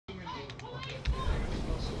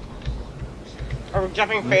Are we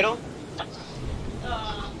jumping fatal?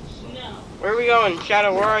 Where are we going?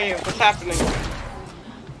 Shadow, where are you? What's happening?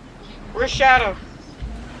 Where's Shadow?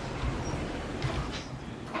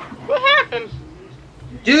 What happened?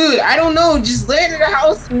 Dude, I don't know. Just land in the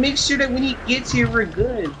house and make sure that when he gets here, we're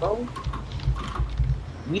good, bro.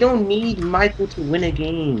 We don't need Michael to win a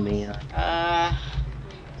game, man.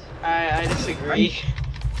 I disagree.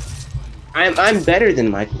 I'm better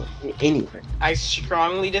than Michael anyway. I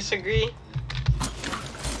strongly disagree.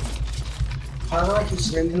 I like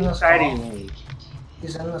he's in this call.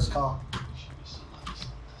 He's in this call.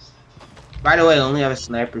 By the way, I only have a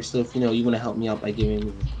sniper, so if you want to help me out by giving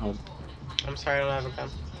me a help. I'm sorry, I don't have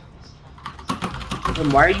a gun. Then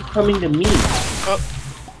why are you coming to me? Oh.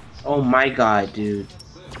 Oh my god, dude.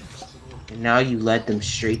 And now you led them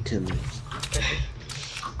straight to me.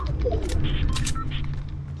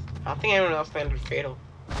 I don't think anyone else landed fatal.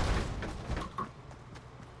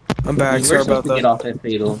 I'm back, sorry about that. Get off at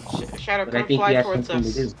fatal. Shadow, but I come think fly he has towards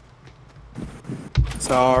something to us. do.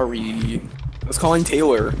 Sorry. I was calling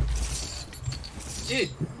Taylor. Dude,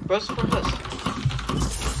 bro's towards us.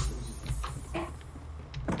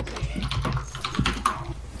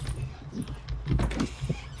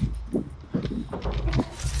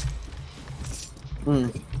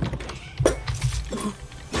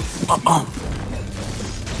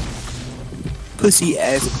 Pussy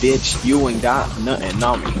ass bitch, you ain't got nothing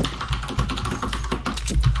on me.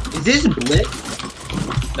 Is this Blitz?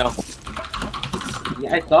 No.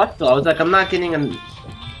 Yeah, I thought so. I was like, I'm not getting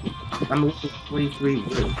I'm looking 43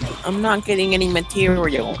 words. I'm not getting any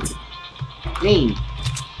materials. Dang.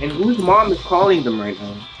 And whose mom is calling them right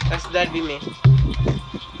now? That'd be me.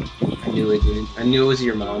 I knew it, dude. I knew it was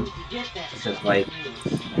your mom. Because, like,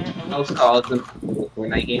 house calls them for the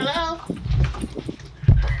Fortnite game. Hello?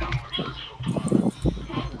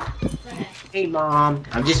 Hey, Mom.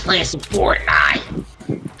 I'm just playing some Fortnite.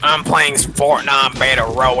 I'm playing Fortnite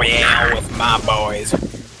Battle Royale with my boys.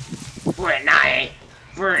 Fortnite.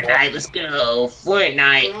 Fortnite, let's go.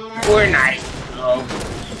 Fortnite. Fortnite. Go.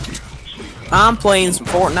 I'm playing some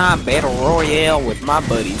Fortnite Battle Royale with my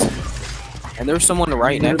buddies. And there's someone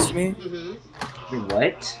right next to me.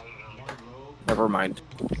 What? Never mind.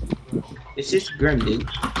 It's just grim, dude.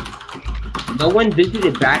 No one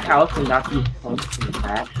visited back house and got these punks in the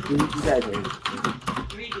back. Dude, you guys are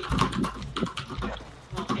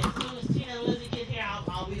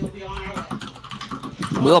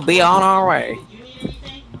We'll be on our way.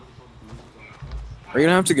 Are you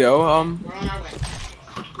gonna have to go? We're on our way.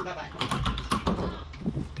 Bye-bye.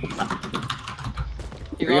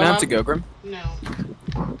 You're gonna have to go, Grim? No.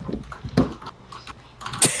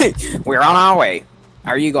 We're on our way.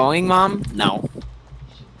 Are you going, Mom? No.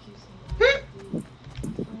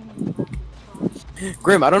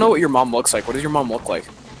 Grim, I don't know what your mom looks like. What does your mom look like?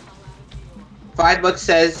 $5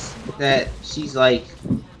 says that she's like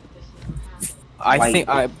I think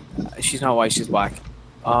she's not white, she's black.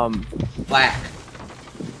 black.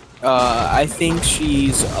 I think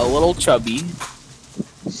she's a little chubby.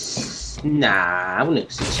 Nah, I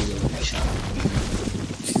wouldn't say she's a little chubby.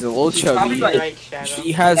 She's a little chubby. Like,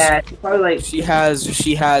 she has she's probably like she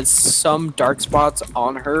has some dark spots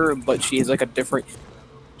on her, but she has like a different.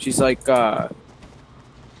 She's like dark,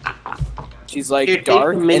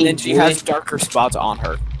 and then she has darker spots on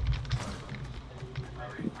her.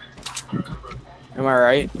 Am I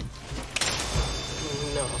right?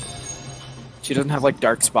 No. She doesn't have like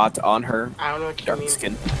dark spots on her. I don't know what you dark mean.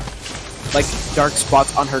 skin. Like dark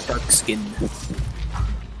spots on her dark skin.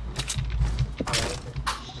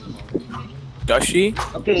 Does she?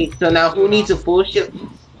 Okay, so now who needs a full shield?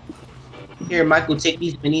 Here, Michael, take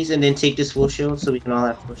these minis and then take this full shield so we can all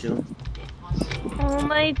have full shield. Oh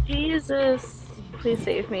my Jesus. Please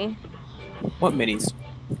save me. What minis?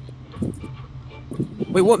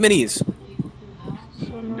 Wait, what minis?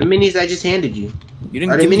 The minis I just handed you. You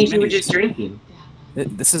didn't Are the give me minis you were just drinking?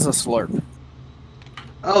 This is a slurp.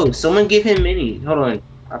 Oh, someone give him minis. Hold on.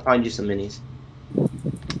 I'll find you some minis.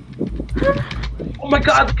 Oh my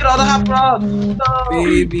god, look at all the hot frogs! No!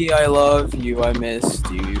 Baby, I love you. I missed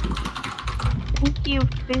you. Thank you.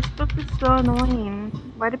 Facebook is so annoying.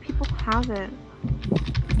 Why do people have it?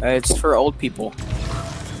 It's for old people.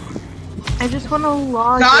 I just want to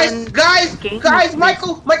log in. Guys,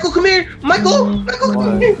 Michael, come here! Michael,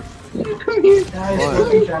 come here! Come here!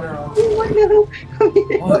 Guys, in general. Come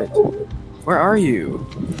here! What? Where are you?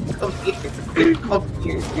 Come here, dude.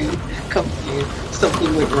 Come here.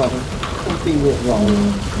 Something went wrong. Something went wrong.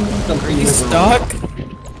 Are you stuck?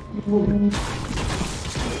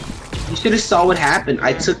 You should have saw what happened.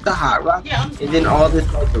 I took the hot rock, and then all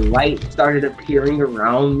this like light started appearing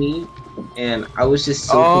around me, and I was just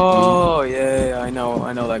so Oh yeah, I know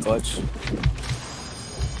that glitch.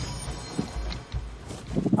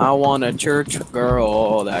 I want a church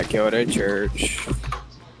girl that go to church. confused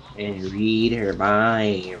and read her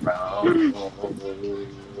Bible.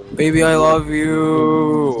 Baby, I love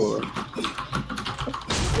you.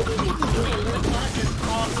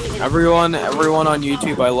 Everyone on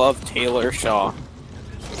YouTube, I love Taylor Shaw.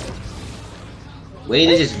 Way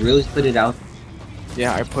to just really put it out.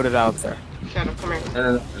 Yeah, I put it out there. Shadow, come here.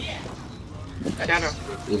 No.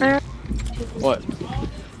 Shadow. What?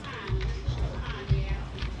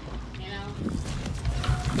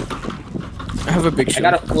 I have a big I shield.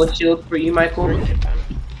 got a full shield for you, Michael.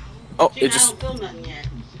 Oh, it just.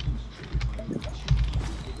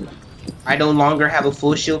 I no longer have a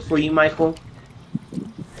full shield for you, Michael.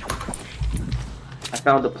 I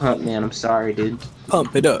found a pump, man. I'm sorry, dude.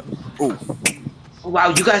 Pump it up. Ooh. Oh, wow,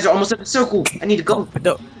 you guys are almost at the circle. I need to go. Pump it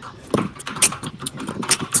up.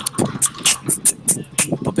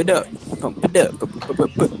 Pump it up. Pump it up.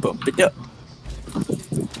 Pump it up.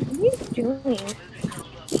 What are you doing?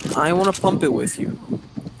 I want to pump it with you.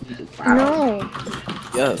 Wow. No,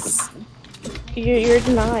 Yes. you're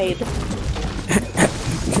denied.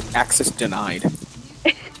 Access denied.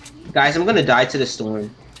 Guys, I'm gonna die to the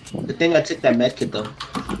storm. Good thing I took that medkit though.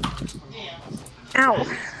 Ow.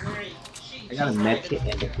 I got a medkit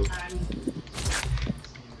and a book.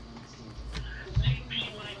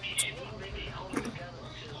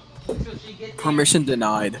 Permission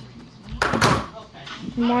denied.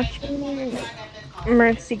 I'm watching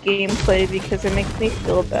Mercy gameplay because it makes me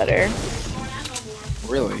feel better.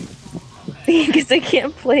 Really? Because I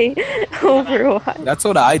can't play Overwatch. That's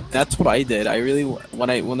what I did. I really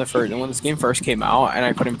when this game first came out and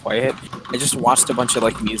I couldn't play it, I just watched a bunch of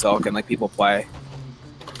like music and like people play.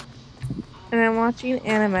 And I'm watching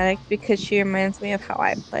Animatic because she reminds me of how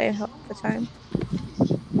I play all the time.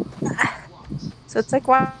 So it's like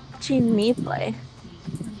watching me play.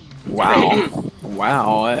 Wow.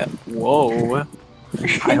 Wow. Whoa.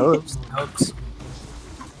 High hopes.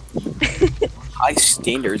 High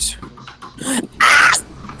standards. It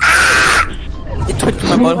touched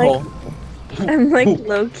my butthole. I'm like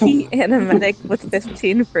low-key Animatic with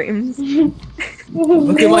 15 frames.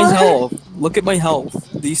 Look at my health. Look at my health.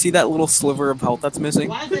 Do you see that little sliver of health that's missing?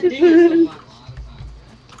 Hey,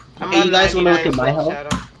 you guys wanna look at my health?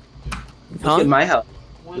 Look at my health.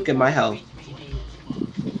 Look at my health.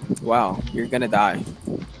 Wow, you're gonna die.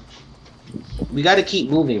 We gotta keep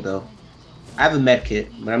moving though. I have a medkit,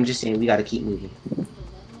 but I'm just saying we gotta keep moving.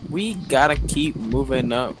 We gotta keep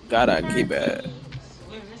moving up. Gotta keep it.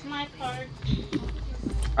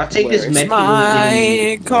 I'll take this Where's medkit.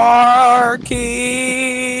 my car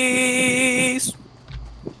keys?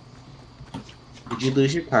 Did you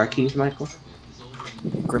lose your car keys, Michael?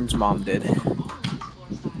 Grim's mom did.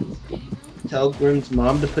 Tell Grim's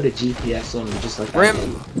mom to put a GPS on him, just like I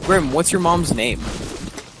did. Grim, what's your mom's name?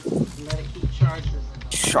 Let it keep charging.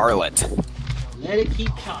 Charlotte. Let it keep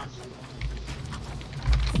charging.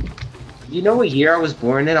 You know what year I was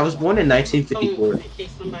born in? I was born in 1954.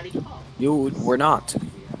 You were not.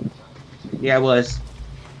 Yeah, I was.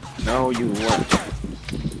 No, you weren't.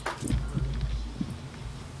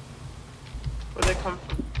 Where'd they come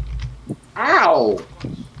from? Ow!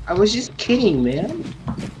 I was just kidding, man.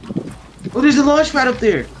 Oh, there's a launch pad up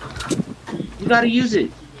there. You gotta use it.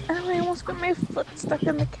 Oh, I almost got my foot stuck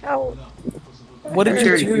in the couch. What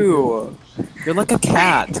did you do? You're like a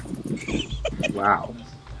cat. Wow.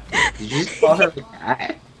 Did you just call her a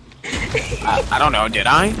cat? I don't know, did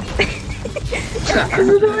I? This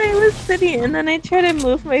is where I was sitting, and then I tried to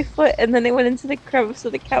move my foot, and then I went into the crevice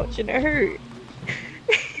of the couch, and it hurt.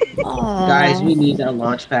 Guys, we need that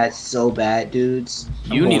launch pad so bad, dudes.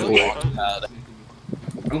 You need a launch pad.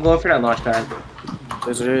 I'm going for that launch pad. Of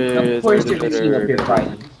course, there's a team up here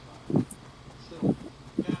fighting.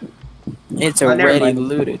 It's Oh, never already mind.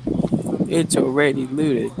 looted. It's already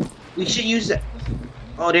looted. We should use that.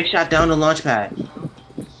 Oh, they shot down the launch pad.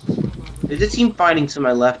 There's a team fighting to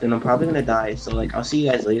my left, and I'm probably gonna die. So, like, I'll see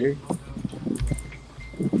you guys later.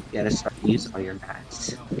 You gotta start to use all your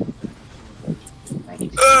mats.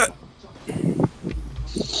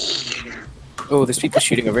 Oh, there's people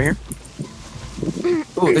shooting over here.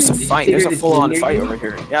 Oh, there's a fight. There's a full-on fight over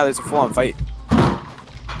here. Yeah, there's a full-on fight.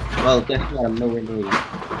 Well, guess what? I'm nowhere near you.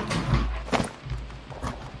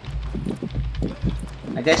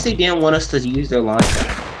 I guess they didn't want us to use their launch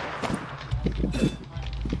pad.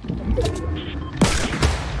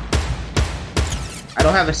 I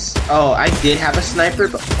don't have a. Oh, I did have a sniper,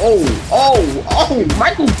 but oh,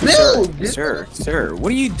 Michael, build, Sir, what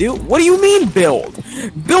do you do? What do you mean build?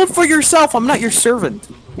 Build for yourself. I'm not your servant.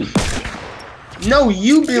 No,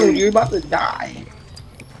 you build. You're about to die.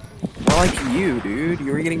 More like you, dude.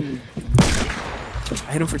 You were getting.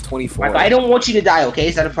 I hit him for 24. Like, I don't want you to die. Okay,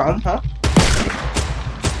 is that a problem, huh?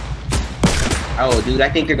 Oh, dude, I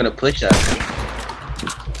think they're gonna push us.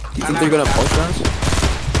 You think they're gonna push us?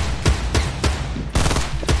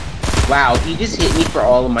 Wow, he just hit me for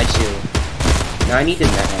all of my shield. Now I need to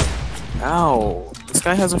net. Ow! This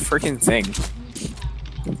guy has a freaking thing.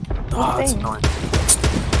 Oh, that's annoying.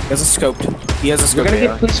 He has a scoped. He has a scoped. We're gonna AR.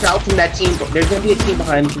 get pushed out from that team. There's gonna be a team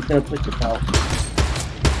behind us who's gonna push us out.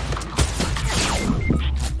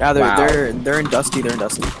 Yeah, Wow. they're in Dusty. They're in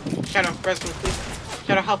Dusty. Shadow, rescue, please.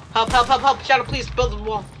 Shadow, help, help, help, help, help. Shadow, please, build the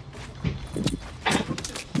wall.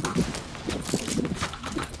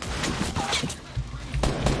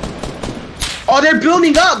 Oh, they're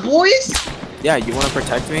building up, boys! Yeah, you want to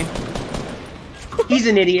protect me? He's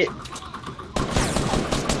an idiot.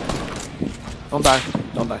 Don't die.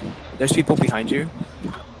 Don't die. There's people behind you.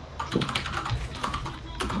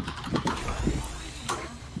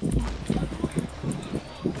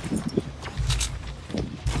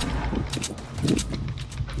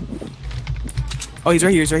 Oh, he's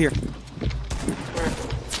right here. He's right here.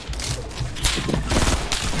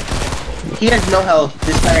 He has no health.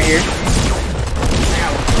 This guy right here.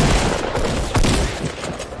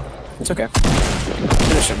 It's okay.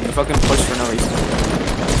 Finish him. You fucking push for no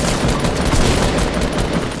reason.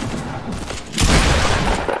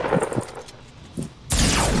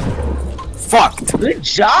 Fucked. Good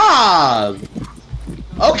job.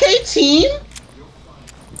 Okay, team.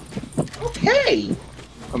 Okay.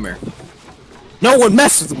 Come here. No one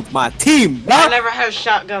messes with my team, I bruh. never had a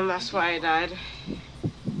shotgun, that's why I died.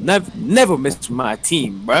 Never mess with my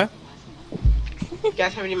team, bruh. You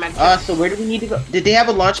guys have any medkits? So where do we need to go? Did they have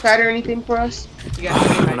a launch pad or anything for us? You guys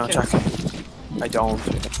have any I'm not medkits? checking. I don't.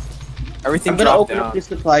 Everything I'm gonna dropped open down. up this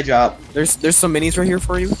supply drop. There's some minis right here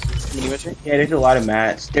for you. Mini mitcher. Yeah, there's a lot of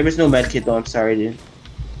mats. There was no med kit though. I'm sorry, dude.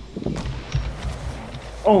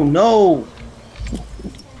 Oh no!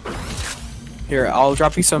 Here, I'll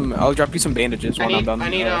drop you some. I'll drop you some bandages when I'm done. I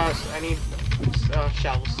need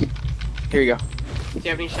shells. Here you go. Do you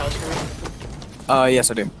have any shells for me?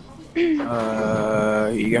 Yes I do.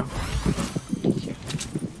 Here you go.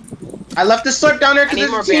 I left the slurp down there I because need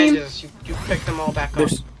there's more a team. bandages. You picked them all back up.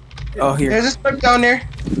 There's. Oh here. There's a slurp down there.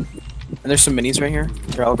 And there's some minis right here.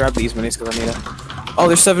 Here, I'll grab these minis because I need it. Oh,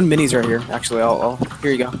 there's 7 minis right here. Actually, I'll.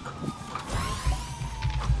 Here you go.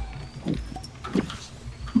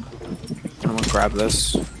 I'm gonna grab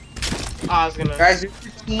this. Oh, I was gonna. Guys, there's a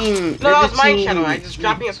team. No, that was mine, team. Shadow. I just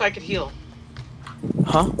dropping it so I could heal.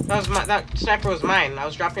 Huh? That sniper was mine. I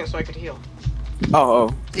was dropping it so I could heal.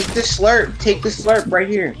 Oh. Take the slurp. Take the slurp right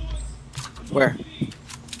here. Where?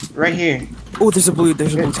 Right here. Oh, there's a blue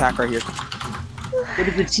tack right here. It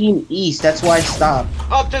was the team east. That's why I stopped.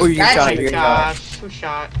 Oh, there's Oh, you got oh it, my you got gosh. Who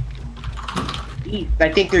shot? East.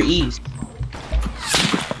 I think they're east.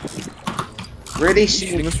 Where are they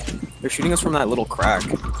shooting? They're shooting us from that little crack.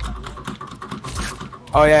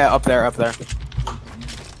 Oh yeah, up there.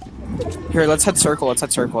 Here, let's head circle. It's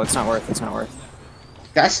not worth.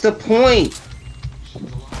 That's the point.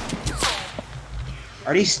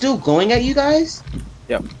 Are they still going at you guys?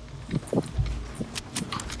 Yep.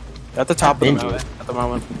 At the top of the I've been mountain at the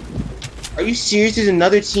moment. Are you serious? There's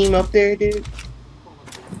another team up there, dude.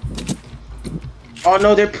 Oh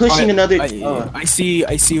no, they're pushing another. I see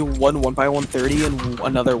one 1x130 and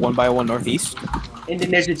another 1x1 northeast. And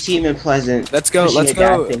then there's a team in Pleasant. Let's go. pushing Let's a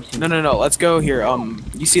gas go. station. No. Let's go here.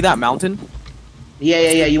 You see that mountain?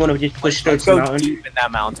 Yeah. You want to just push Let's towards the go mountain? deep in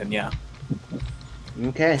that mountain. Yeah.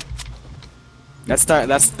 Okay. That's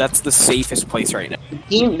the safest place right now.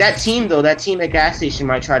 That team at gas station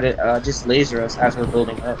might try to just laser us as we're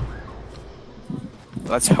building up.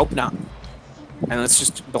 Let's hope not. And let's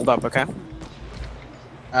just build up, okay?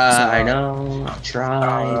 I know. I'll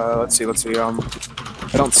try. Let's see.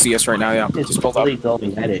 I don't see us right now. Yeah, It's just build up. really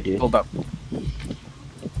building at it, dude. Build up.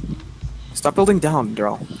 Stop building down,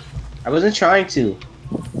 Daryl. I wasn't trying to.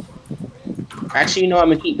 Actually, you know, I'm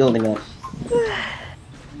gonna keep building up.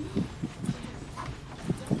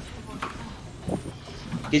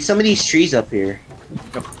 Get some of these trees up here.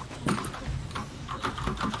 Yep.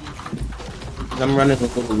 I'm running a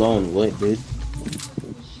little low on wood, dude.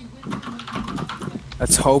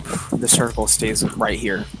 Let's hope the circle stays right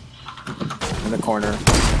here in the corner.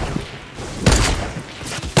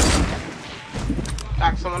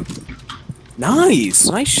 Back someone. Nice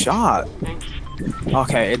shot. Thanks.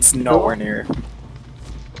 Okay, it's nowhere near.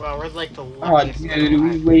 Well, we're like the Oh, luckiest.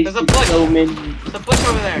 dude, we There's a wasted bush. so many. There's a bush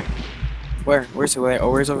over there. Where's it? Oh,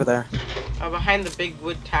 where's over there? Behind the big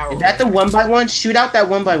wood tower. Is that the 1x1? Shoot out that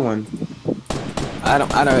 1x1. I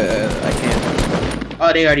can't.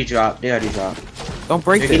 Oh, they already dropped. Don't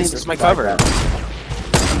break They're this. getting This is my cover.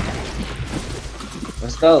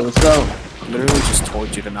 Let's go. Literally just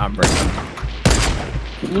told you to not break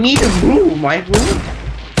it. You need to move, Michael.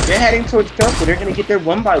 They're heading towards circle. They're gonna get their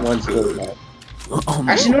 1x1s really bad. Oh,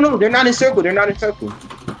 Actually, no, they're not in circle. You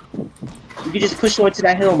can just push onto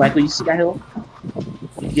that hill, Michael. You see that hill?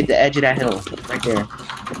 You can get the edge of that hill. Right there.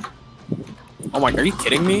 Oh my, are you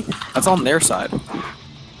kidding me? That's on their side.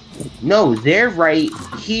 No, they're right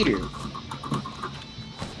here.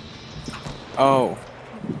 Oh.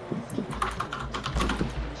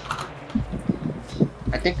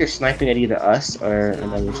 I think they're sniping at either us or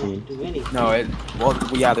another team. No, well,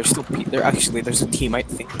 yeah, there's still, there's a team, I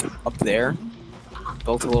think, up there.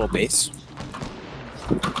 Built a little base.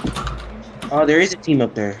 Oh, there is a team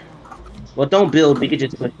up there. Well, don't build. We could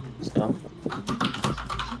just put stuff. What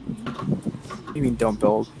do you mean don't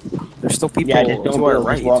build? There's still people Yeah, just don't to our build.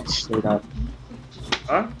 right. Just walk straight up.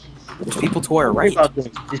 Huh? There's people to our right. About this.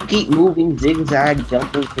 Just keep moving, zigzag,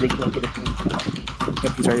 jumping so they can't get a team.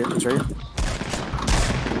 Yep, he's right here.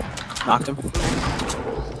 Knocked him.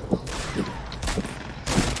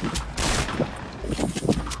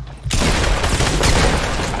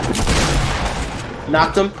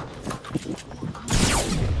 Knocked him.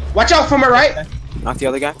 Watch out from my right. Knocked the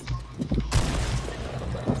other guy.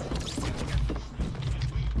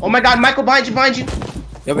 Oh my God, Michael, behind you.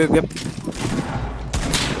 Yep. Wait,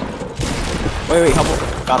 help him.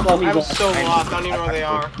 Got him. I'm so lost. I don't even know where they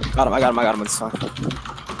are. Got him. I got him. It's fine.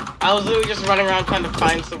 I was literally just running around trying to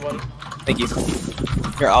find someone. Thank you.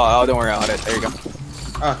 Here, oh, don't worry. I'll hit it. There you go.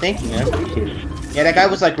 Oh, thank you, man. Appreciate it. Yeah, that guy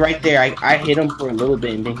was like right there. I hit him for a little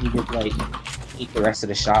bit and then he just like ate the rest of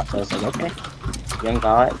the shot. So I was like, okay, young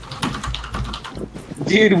god.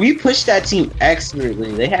 Dude, we pushed that team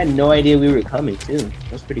expertly. They had no idea we were coming too.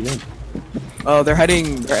 That was pretty good. Oh, they're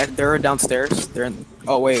heading. They're downstairs. They're in.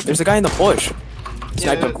 Oh wait, there's a guy in the bush.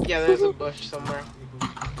 Sniped him. Yeah, there's a bush somewhere.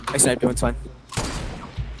 I sniped him. It's fine.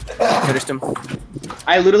 Finished him.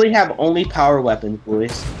 I literally have only power weapons,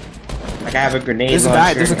 boys. Like I have a grenade. There's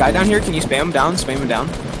a guy down here. Can you spam him down? Spam him down.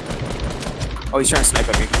 Oh, he's trying to snipe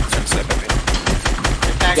at me.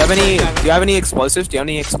 Do you have any explosives?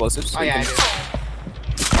 Oh yeah, I do.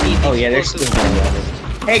 Oh yeah, they're still going.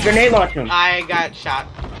 Hey, grenade launch him. I got shot.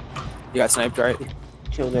 You got sniped, right?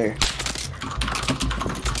 Chill there.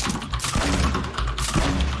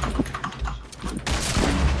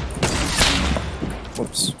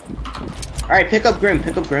 Whoops. Alright, pick up Grim.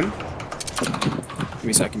 Give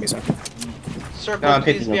me a second. Circle, No, I'm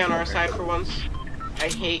please picking be up on our Grim. side for once. I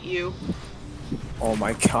hate you. Oh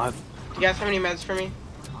my god. Do you guys have any meds for me?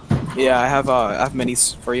 Yeah, I have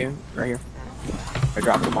minis for you right here. I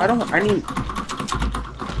dropped them all. I need.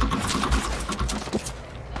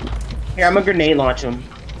 Here, I'm gonna grenade launch them.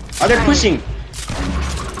 Oh, they're pushing.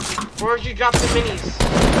 Where'd you drop the minis?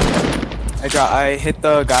 I hit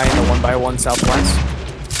the guy in the 1x1 southwest.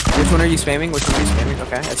 Which one are you spamming?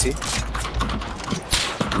 Okay, I see.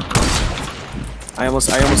 I almost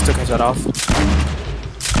took his head off. Shit,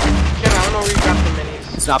 I don't know where you dropped the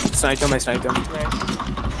minis. Sniped him. Nice.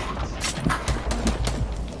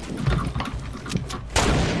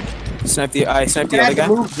 I sniped the I other have to guy.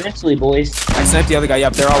 move eventually, boys. I sniped the other guy.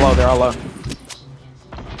 Yep, they're all low.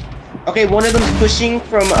 Okay, one of them's pushing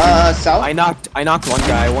from south. I knocked one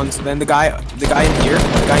guy. Then the guy in here.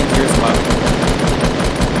 The guy in here is low.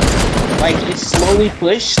 Like it's slowly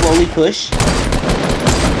push.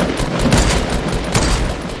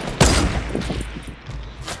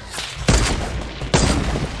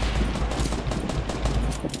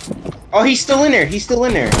 Oh, he's still in there.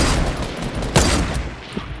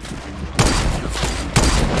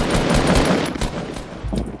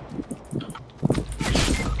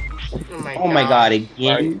 Oh my god,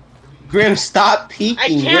 again. Grim, stop peeking. I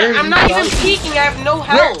can't. I'm not even peeking. I have no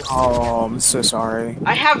health. Oh, I'm so sorry.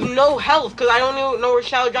 I have no health because I don't even know where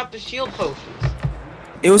Shadow dropped the shield potions.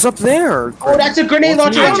 It was up there. Oh, that's a grenade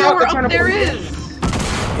launcher. I Watch don't know out. where They're trying up to there pull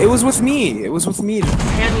is. It was with me. I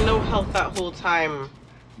had no health that whole time.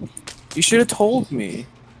 You should have told me.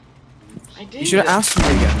 I did. You should have asked me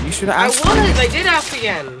again. You should have asked me. I did ask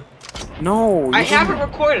again. No. I have it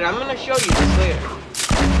recorded. I'm gonna show you this later.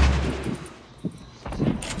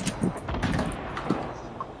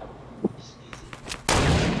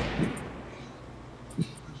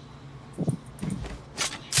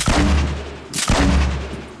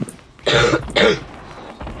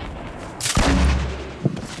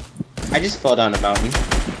 I just fell down a mountain.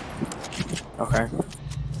 Okay.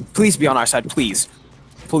 Please be on our side, please.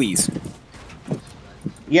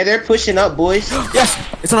 Yeah, they're pushing up, boys. Yes,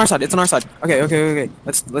 it's on our side. It's on our side. Okay.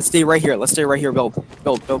 Let's stay right here. Let's stay right here. Build.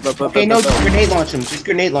 Okay, no, just grenade launch him. Just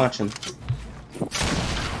grenade launch him.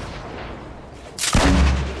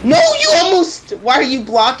 No, you almost. Why are you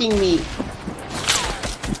blocking me? Shoot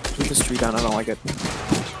this tree down. I don't like it.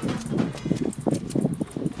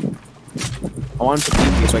 I want him to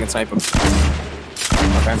beat me so I can snipe him.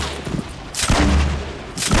 Okay.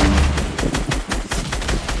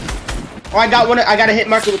 Oh, I got one. I got a hit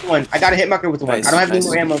marker with one. I don't have any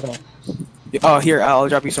more ammo though. Oh, here. I'll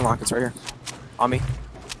drop you some rockets right here. On me.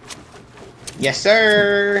 Yes,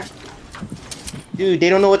 sir. Dude, they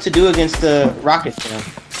don't know what to do against the rockets, man.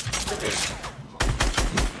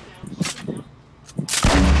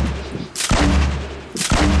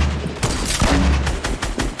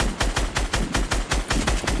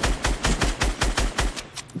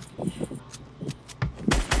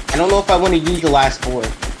 I don't know if I want to use the last 4.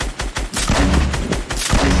 Just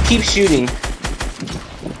keep shooting.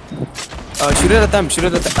 Shoot it at them. Shoot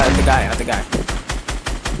it at the guy. At the guy.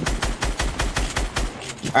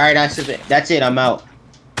 Alright, that's it. I'm out.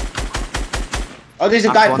 Oh, there's a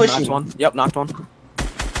Knocked guy one, pushing. Knocked one. Yep, knocked one.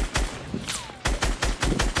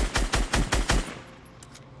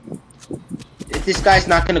 If this guy's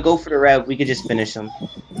not gonna go for the rev, we could just finish him.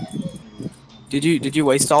 Did you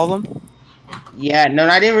waste all of them? Yeah, no,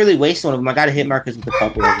 I didn't really waste one of them. I got to hit markers with a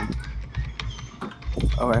couple of them.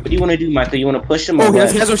 Okay. What do you want to do, Michael? You want to push him? Oh, or he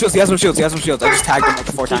what? has no shields. He has no shields. He has no shields. I just tagged him like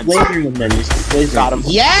 4 times. Lasering him then. Just lasering. Got him.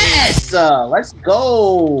 Yes! Let's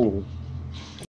go!